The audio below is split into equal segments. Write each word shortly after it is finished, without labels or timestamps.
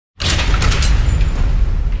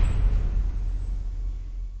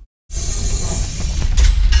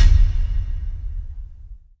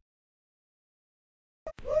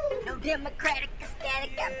Democratic,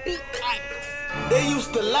 ecstatic, I beat addicts. They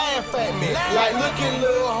used to laugh at me, like look at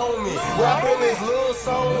little homie, rapping his little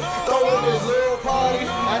songs, throwing his little parties.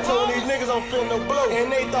 I told these niggas I'm finna blow, and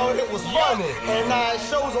they thought it was funny. And now it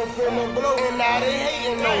shows I'm finna blow, and now they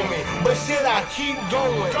hating on me. But shit, I keep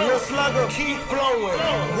going, Lil Slugga keep flowing.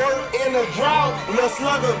 Work in the drought, Lil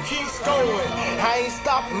Slugga keeps going. I ain't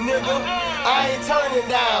stopping, nigga, I ain't turning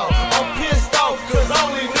down. I'm pissed off, cause all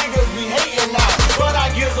these niggas be hating now. But I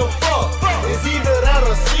give a fuck, it's either that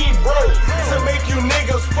or see, bro. To make you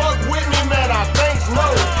niggas fuck with me, man, I think no.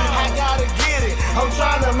 I gotta get it, I'm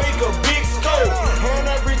trying to make a big scope. And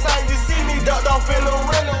every time you see me ducked off in the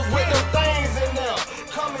rentals with them things in there,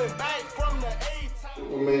 coming back from the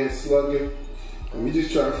A-time. My man Slugga, and we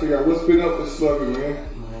just trying to figure out what's been up with Slugga, man.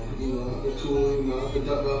 You know, I've been touring, you know, I've been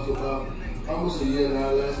ducked off for about almost a year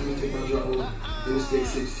now. Last mixtape I dropped was Interstate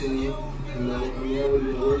 16. You know, I mean, I've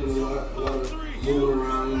really been working a lot of moving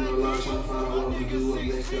around, you know, a lot of trying to find out what we do, what the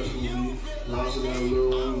next steps will be. And I also got a little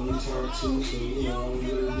one, we turned 2, so, you know, I'm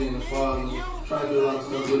really being a father, and trying to do a lot of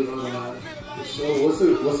stuff really organized. So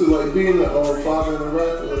what's it like being a father and a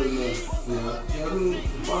rapper? Or Yeah, I mean,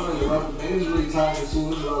 father and a rapper, man, it was really time consuming.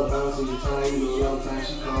 There's a lot of balancing the time, you know, a lot of times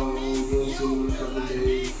she called me, getting to me in a couple of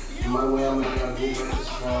days. And my way, I mean, I gotta go back to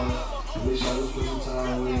Chicago. Make sure I go spend some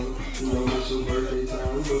time with him, you know, make sure birthday time,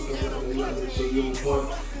 you know, stuff like that. You gotta make sure you on point.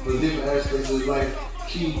 But different aspects of life,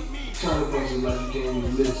 key turning points in life, you can't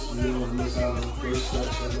even miss. You don't want to miss out on the first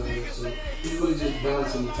steps, stuff like that. So it's really just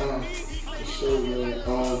balancing the time. For sure, man.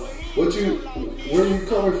 Where you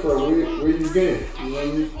coming from? Where you been? You know what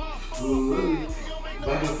I mean? Really,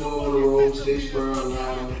 back and forth on the road, Statesboro,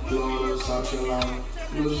 Atlanta, Florida, South Carolina.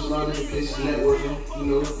 You know, just a lot of different places, networking, you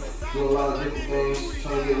know, doing a lot of different things,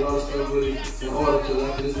 trying to get a lot of stuff really in order, because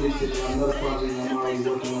after this mixtape, I got another project I'm already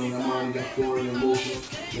working on, I'm already got 4 in motion,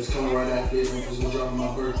 that's coming right after it, and it's going to drop on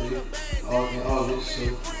my birthday in August, so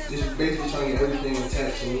just basically trying to get everything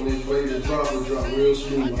intact, so when it's ready to drop, it'll drop real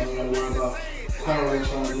smooth. I ain't got to worry about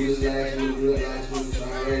trying to do this last minute, do that last minute, trying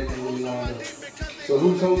to have everything really lined up. So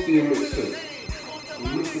who's hosting your mixtape? The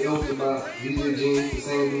mixtape hosted by ej, the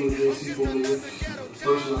same dude as C4 nigga.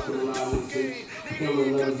 First one I put a lot of mixtapes. Him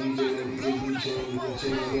and another DJ, that DJ B-Chain, we gonna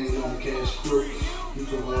change the name out of Cash Crook. He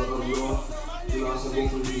from up north. You know, some big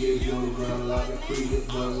DJs on the ground, a lot got pretty good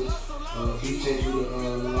buzzers. B-Chain do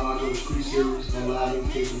the large on the street series and live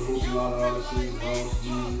mixtapes and host a lot of artists, Jesus.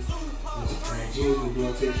 G's been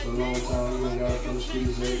doing tapes for a long time. He went out from the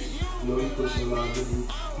streets, you know, he pushing a lot of different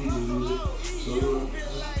people music. So, you know,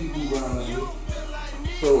 just people grind like me.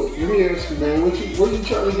 So let me ask you, man, what you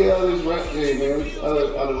trying to get out of this rap game, man? Out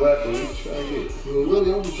of rapping, what you trying to get? You know,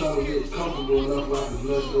 really, I'm just trying to get comfortable enough where I can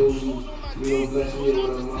bless those who, you know, bless me or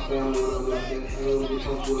whatever, my family or whatever like that. I want to get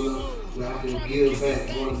comfortable enough where I can give back.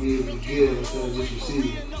 I want to be able to give instead of just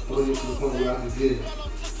receive. I want to get to the point where I can give.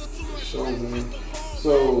 Sure, man.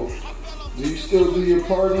 So, do you still do your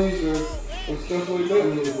parties and stuff like that? I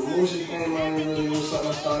mean, the promotion thing, man, really was something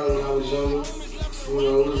I started when I was younger. You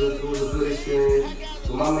know, it was a good experience.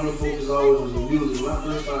 But my main focus always was the music. When I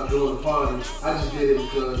first started doing the parties, I just did it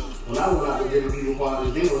because when I went out to giving people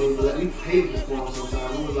parties, they wouldn't even let me pay to perform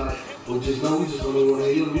sometimes. It was like, well, just know we just don't even want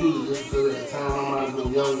to hear your music just because at the time I might have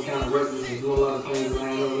been young and kind of reckless and doing a lot of things that I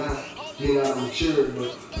ain't know now. Getting out of maturity,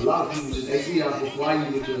 but a lot of people just ask me out before I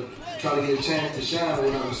even to try to get a chance to shine or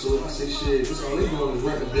whatever. So I say, shit, this all they doing is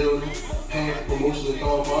rent a building, paying for promotion and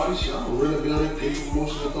throwing parties. Shit, I'm gonna rent a building, pay for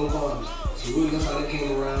promotion and throw parties. So really that's how that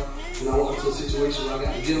came around. And I walked into a situation where I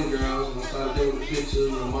got the gym girls and I started dealing with the pictures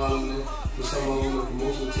and modeling for some of them, the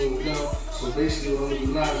promotional team with them. So basically what I'm gonna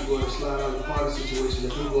do now is go ahead and slide out of the party situation.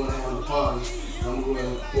 If we go ahead and have the parties, I'm going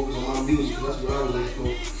to focus on my music. That's what I was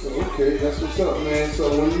looking for. So, okay, that's what's up, man. So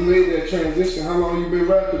when you made that transition, how long you been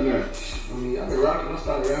rapping now? I mean, I've been rapping. I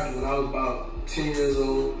started rapping when I was about 10 years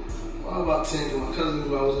old. Well, I was about 10 because my cousin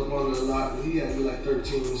who I was up under a lot, but he had to be like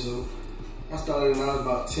 13. So I started when I was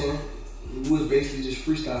about 10. We was basically just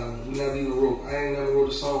freestyling. We never even wrote. I ain't never wrote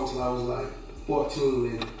a song until I was like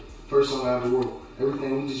 14 maybe. First song I ever wrote.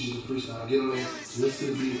 Everything we just used to freestyle. Get on there, listen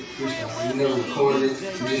to the beat, freestyle. We never recorded it, we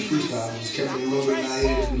just freestyle. We just kept it moving in our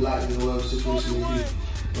head if we liked it or whatever situation we be.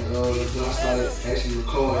 And then I started actually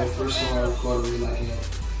recording. First song I recorded was like in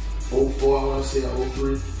 04, I want to say, or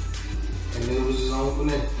 03. And then it was just on from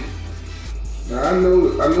there. Now I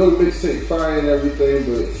know the mixtape fire and everything,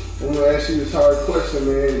 but I'm gonna ask you this hard question,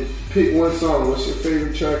 man. Pick one song. What's your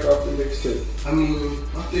favorite track off the mixtape? I mean,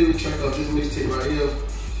 my favorite track off this mixtape right here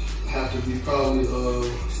have to be probably,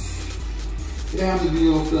 it have to be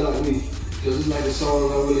Don't Feel Like Me. Because it's like a song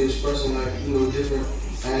I'm really expressing like, you know, different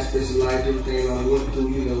aspects of life, different things I went through,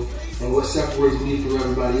 you know, and what separates me from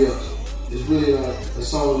everybody else. it's really like a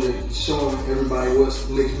song that's showing everybody what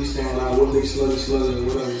makes me stand out, what makes Slugga, or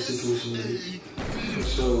whatever the situation is. For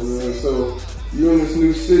sure, man. So, you in this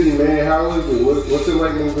new city, man. How is it? What's it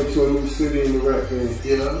like moving to a new city in the rap game?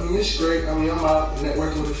 Yeah, I mean, it's great. I mean, I'm out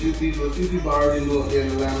networking with a few people. A few people I already knew up there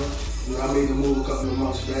in Atlanta. You know, I made the move a couple of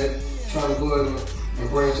months back, trying to go ahead and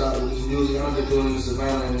branch out with this music. I've been doing it in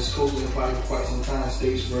Savannah and this coastal empire for quite some time.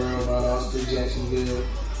 Statesboro, about Austin, Jacksonville,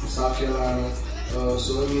 in South Carolina.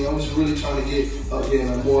 So, I mean, I'm just really trying to get up there in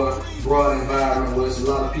a more broad environment where there's a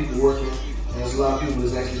lot of people working. And there's a lot of people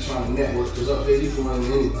that's actually trying to network, because up there you can run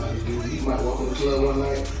into anybody. You might walk in the club one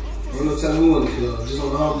night, ain't no telling who in the club, just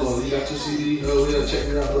on the humble. You got your CD, oh yeah, check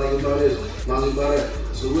it out, like about this, like about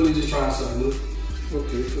that. So really just trying something new.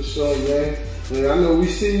 Okay, for sure, man. Man, I know we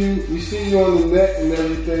see you on the net and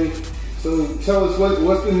everything. So tell us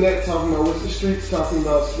what's the net talking about? What's the streets talking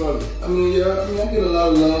about, Slugga? I mean, yeah, I get a lot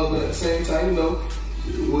of love, but at the same time, you know,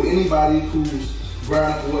 with anybody who's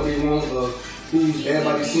grinding for what they want, who's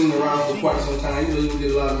everybody's seen around for quite some time, you know, you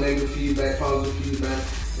get a lot of negative feedback, positive feedback.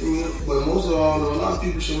 But most of all, a lot of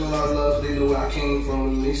people show me a lot of love. They know where I came from,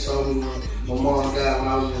 and they saw me when my mom died when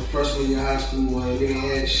I was in freshman year in high school, when they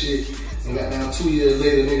ain't had shit. And got down 2 years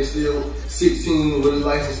later, nigga still 16 with his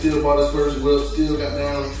license, still bought his first whip, still got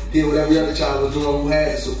down, did what every other child was doing who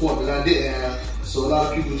had the support that I didn't have. So a lot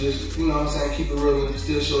of people just, you know what I'm saying, keep it real and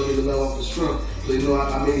still show me the love off the strength. So they know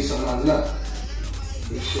I made something out of nothing.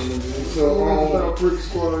 So about Brick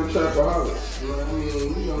Squad and Trapaholics. You know what I mean?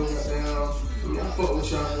 You know, goddamn, I mean, I fuck with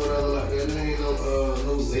Trap or whatever like that. There ain't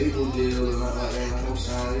no label deal or nothing like that, like no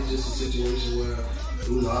sign. It's just a situation where,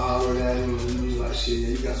 you know, I hollered at him and he was like, shit, yeah,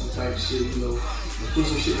 you got some type of shit, you know. Let's put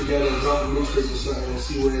some shit together and drop a mixtape or something and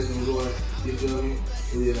see where it's gonna go at. You feel me?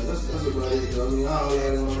 But yeah, that's about it. I mean, I hollered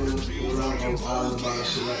at him when I was on files about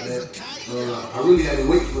shit like that. I really had to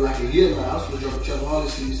wait for like a year now. I was supposed to drop a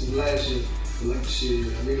Trapaholics season last year. But like shit,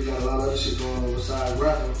 I really got a lot of other shit going on besides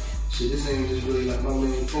rapping. Shit, this ain't just really like my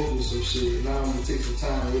main focus, so shit, now I'm gonna take some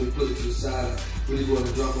time and really put it to the side, really go ahead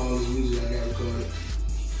and drop all this music I got recorded.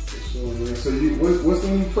 Sure, man. So what's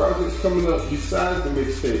the new projects coming up besides the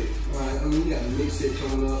mixtape? Alright, I mean, we got the mixtape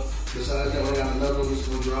coming up. Besides that, we got another one that's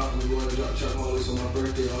gonna drop. I'm gonna go ahead and drop Trapaholics on my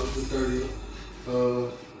birthday, August the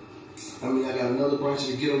 30th. I mean, I got another branch of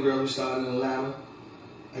the Get 'em Girl we started in Atlanta.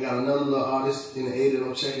 I got another little artist in the A that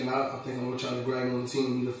I'm checking out. I think I'm gonna try to grab him on the team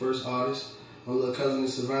and be the first artist. My little cousin in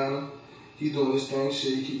Savannah. He doing this thing,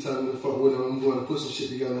 shit. He keep telling me to fuck with him. I'm going to put some shit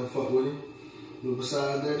together and fuck with him. But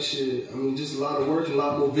besides that shit, I mean, just a lot of work, a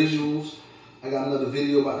lot more visuals. I got another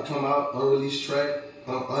video about to come out, unreleased track,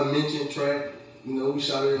 unmentioned track. You know, we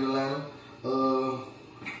shot it in Atlanta.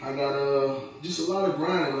 I got just a lot of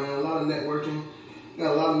grinding, man, a lot of networking. I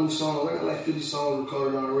got a lot of new songs. I got like 50 songs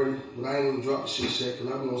recorded already, but I ain't even dropped shit yet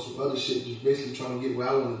because I've been on some other shit, just basically trying to get where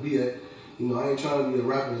I want to be at. You know, I ain't trying to be a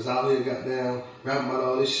rapper that's out here, goddamn, rapping about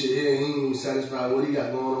all this shit here, and he ain't even satisfied with what he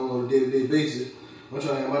got going on a day-to-day basis. I'm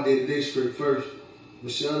trying to have my day-to-day straight first.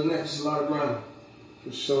 But shit, other than that, just a lot of grinding.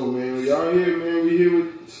 For sure, man. We all here, man. We here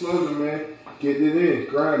with Slugga, man. Getting it in,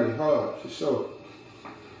 grinding hard, for sure.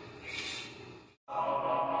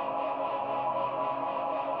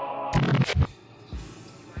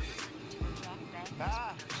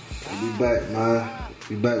 We back, man.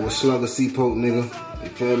 We back with Slugga, C-Poke, nigga. You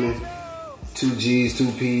feel me? 2 G's,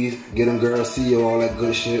 2 P's, Get 'em Girl, CEO, all that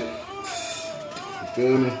good shit. You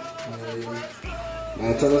feel me?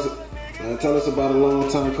 Man, tell us about a long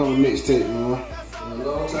time coming mixtape, man. A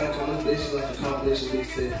long time coming, it's basically like a compilation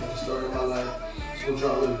mixtape, like the story of my life. It's gonna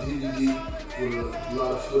drop with a DVD with a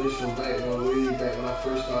lot of footage from back way back when I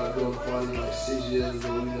first started going to parties like 6 years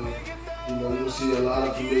ago. You know, you'll see a lot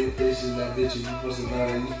of familiar faces in that bitch. If you from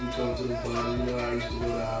Savannah, used to be coming to the party. You know how I used to go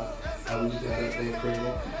down. I used to have that thing crazy.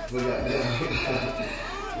 But goddamn.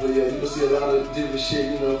 But yeah, you can see a lot of different shit,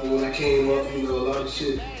 you know, from when I came up, you know, a lot of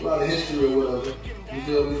shit, a lot of history or whatever. You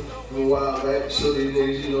feel me? From a while back, show these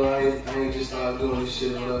niggas, you know, I ain't just started doing this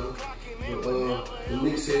shit or whatever. But the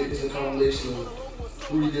mixtape is a combination of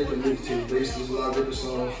 3 different mixtapes. Basically, there's a lot of different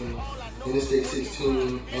songs from Interstate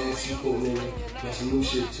 16 and C-Poke nigga. Got some new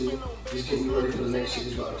shit too. Just getting you ready for the next shit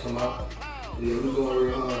that's about to come out. But yeah, we're going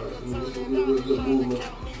real hard. I mean, it's gonna be a real good movement.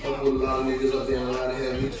 Fuck with a lot of niggas up there and a lot of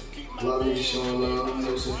heavy. A lot of niggas showing love, you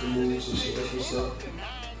know, since the moves and shit. That's what's up.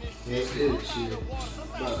 Let's get it, shit.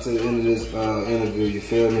 About to the end of this interview, you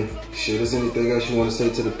feel me? Shit, is anything else you want to say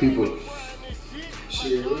to the people?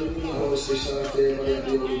 Shit, really, you know, I want to say shout out to everybody out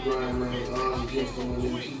there on the grind, man. Odds against them,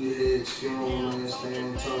 man. Keep your head strong, man.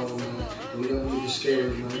 Stand tall, man. You never be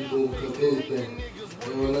discouraged, man. You can overcome anything.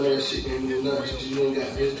 You know, none of that shit can do nothing. You ain't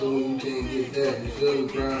got this doing, you can't get that. You feel me?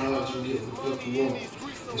 Grind hard, you get what the fuck you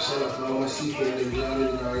want. And shout out to all my C-Pay niggas, y'all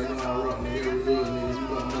niggas already know how I rock, nigga. Every hood, nigga. You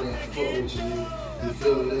got money, I fuck with you, nigga. You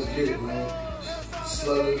feel me? Let's get it, man.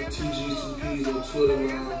 Slugga, 2Gs, 2Ps on Twitter,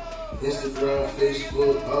 man. Instagram,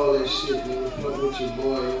 Facebook, all that shit, nigga. Fuck with your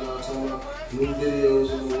boy, you know what I'm talking about? New videos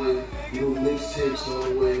on the way, new mixtapes on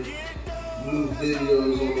the way, new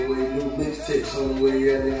videos on the way, new mixtapes on the way.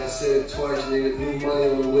 Yeah, nigga, I said it twice, nigga. New money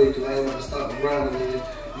on the way, cause I ain't about to stop grinding, nigga.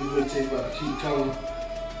 These mixtapes about to keep coming.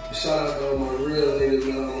 And shout out to all my real niggas,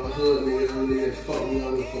 man, all my hood niggas, every nigga that fuck me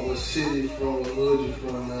on from what city you from, what hood you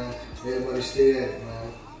from, man. Everybody stay at it, man.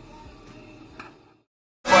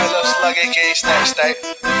 Slugga, aka Stack.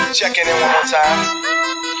 Checking in one more time.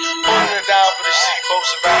 Holding it down for the sheep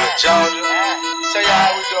folks around in Georgia. Tell y'all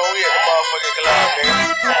how we doing. We at the motherfucking club, nigga.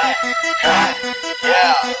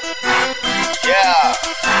 Yeah.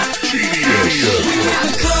 We at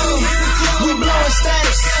the club. We blowing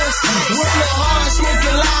stacks. Rolling hard,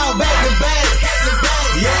 smoking loud, back to back.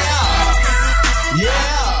 Yeah.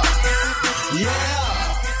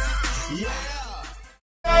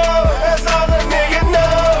 That's all the nigga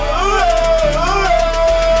know.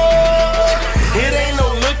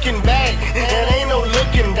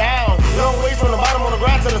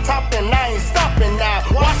 To the top and I ain't stopping now.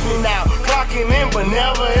 Watch me now, clocking in but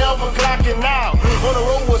never ever clocking out. On the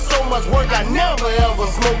road with so much work I never ever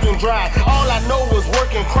smoked and drive. All I know was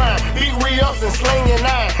working crime, beat re-ups and slinging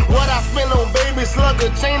iron. What I spent on baby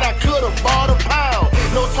Slugga chain I could've bought a pound.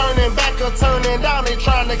 No turning back or turning down, they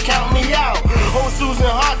trying to count me out. Old Susan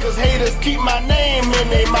Hart cause haters keep my name in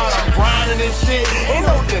their mouth. I'm grinding this shit, ain't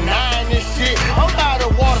no denying this shit. I'm out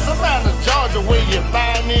of water, some out of Georgia where you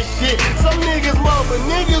find this shit. Some niggas mother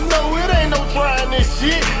niggas know it ain't no trying this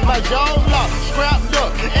shit. My jaw's locked, strapped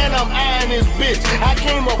up, and I'm eyeing this bitch. I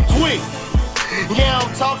came up quick. Yeah,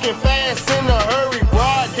 I'm talking fast in a hurry,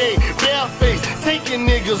 broad day, bare face, taking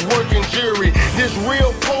niggas working jury. This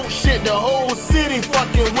real pope shit, the whole city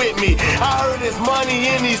fucking with me. I heard there's money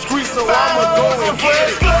in these streets, so I'ma go and get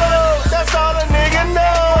it. That's all a nigga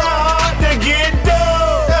know. Hard to get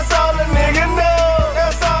dough. That's all a nigga know.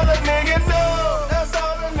 That's all a nigga know. That's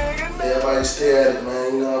all a nigga know. Everybody stay at it,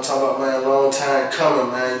 man. You know what I'm talking about, man. Long time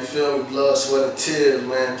coming, man. You feel me? Blood, sweat, and tears,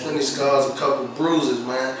 man. Plenty scars, a couple bruises,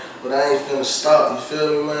 man. But I ain't finna stop, you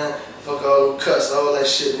feel me, man? Fuck all them cuts, all that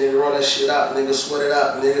shit, nigga. Run that shit out, nigga. Sweat it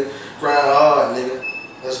out, nigga. Grind hard, nigga.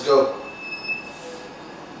 Let's go.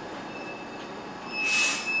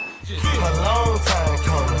 A long time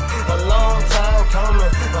coming, a long time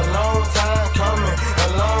coming, a long